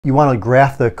You want to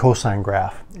graph the cosine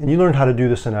graph. And you learned how to do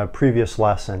this in a previous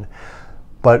lesson.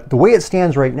 But the way it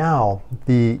stands right now,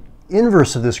 the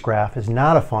inverse of this graph is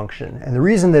not a function. And the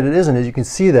reason that it isn't is you can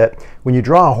see that when you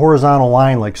draw a horizontal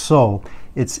line like so,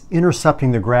 it's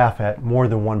intercepting the graph at more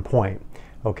than one point.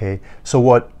 Okay, so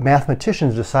what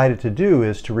mathematicians decided to do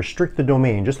is to restrict the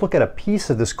domain. Just look at a piece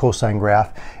of this cosine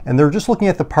graph, and they're just looking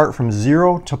at the part from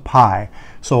 0 to pi.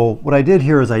 So what I did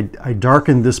here is I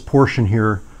darkened this portion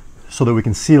here so that we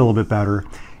can see it a little bit better.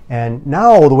 And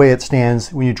now the way it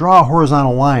stands, when you draw a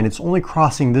horizontal line, it's only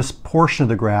crossing this portion of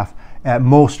the graph at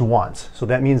most once. So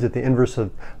that means that the inverse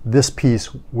of this piece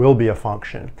will be a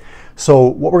function. So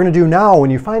what we're going to do now,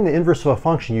 when you find the inverse of a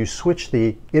function, you switch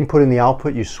the input and the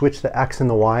output, you switch the x and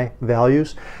the y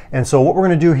values. And so what we're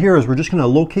going to do here is we're just going to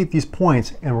locate these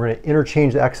points and we're going to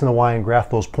interchange the x and the y and graph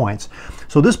those points.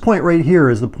 So this point right here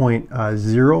is the point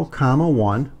 0,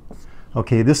 1.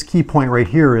 Okay, this key point right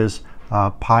here is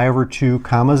pi over 2,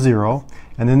 0.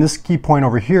 And then this key point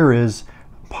over here is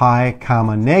pi,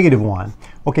 negative 1.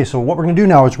 Okay, so what we're going to do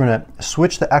now is we're going to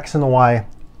switch the x and the y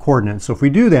coordinates. So if we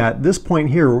do that, this point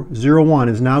here, 0, 1,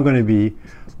 is now going to be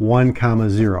 1,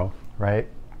 0, right?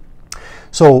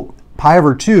 So pi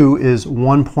over 2 is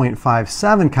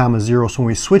 1.57, 0. So when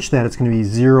we switch that, it's going to be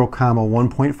 0,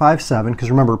 1.57, because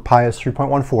remember, pi is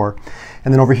 3.14.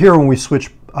 And then over here, when we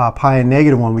switch pi and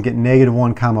negative 1, we get negative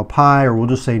 1, pi, or we'll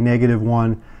just say negative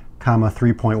 1,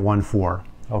 3.14.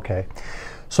 Okay.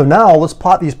 So now let's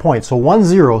plot these points. So 1,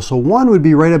 0. So 1 would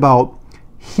be right about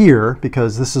here,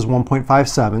 because this is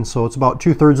 1.57. So it's about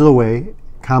 2/3 of the way,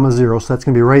 0. So that's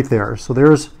going to be right there. So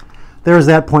there's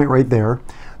that point right there.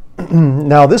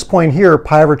 Now this point here,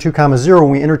 pi over 2, 0, when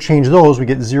we interchange those, we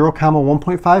get 0,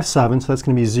 1.57. So that's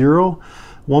going to be 0,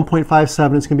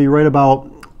 1.57. It's going to be right about,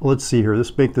 let's see here,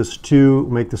 let's make this 2,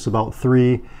 make this about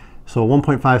 3. So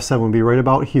 1.57 would be right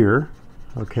about here.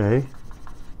 Okay.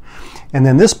 And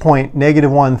then this point,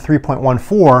 negative 1,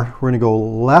 3.14, we're going to go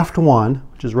left 1,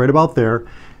 which is right about there.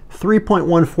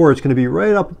 3.14 is going to be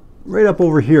right up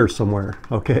over here somewhere.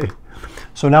 Okay.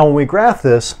 So now when we graph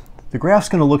this, the graph's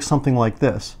going to look something like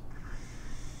this.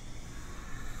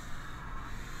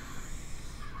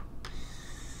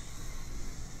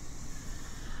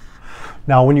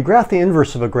 Now when you graph the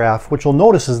inverse of a graph, what you'll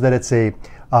notice is that it's a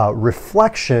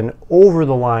reflection over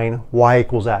the line y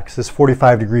equals x, this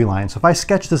 45-degree line. So if I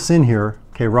sketch this in here,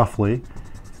 okay, roughly,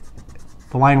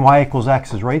 the line y equals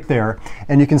x is right there.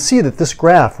 And you can see that this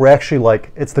graph, we're actually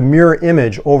like, it's the mirror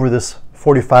image over this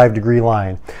 45-degree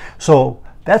line. So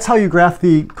that's how you graph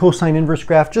the cosine inverse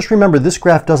graph. Just remember, this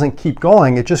graph doesn't keep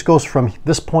going. It just goes from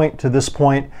this point to this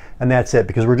point, and that's it,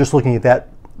 because we're just looking at that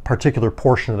particular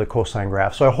portion of the cosine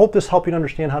graph. So I hope this helped you to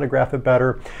understand how to graph it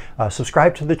better.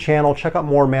 Subscribe to the channel. Check out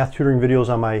more math tutoring videos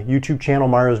on my YouTube channel,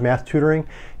 Mario's Math Tutoring.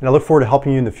 And I look forward to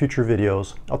helping you in the future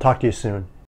videos. I'll talk to you soon.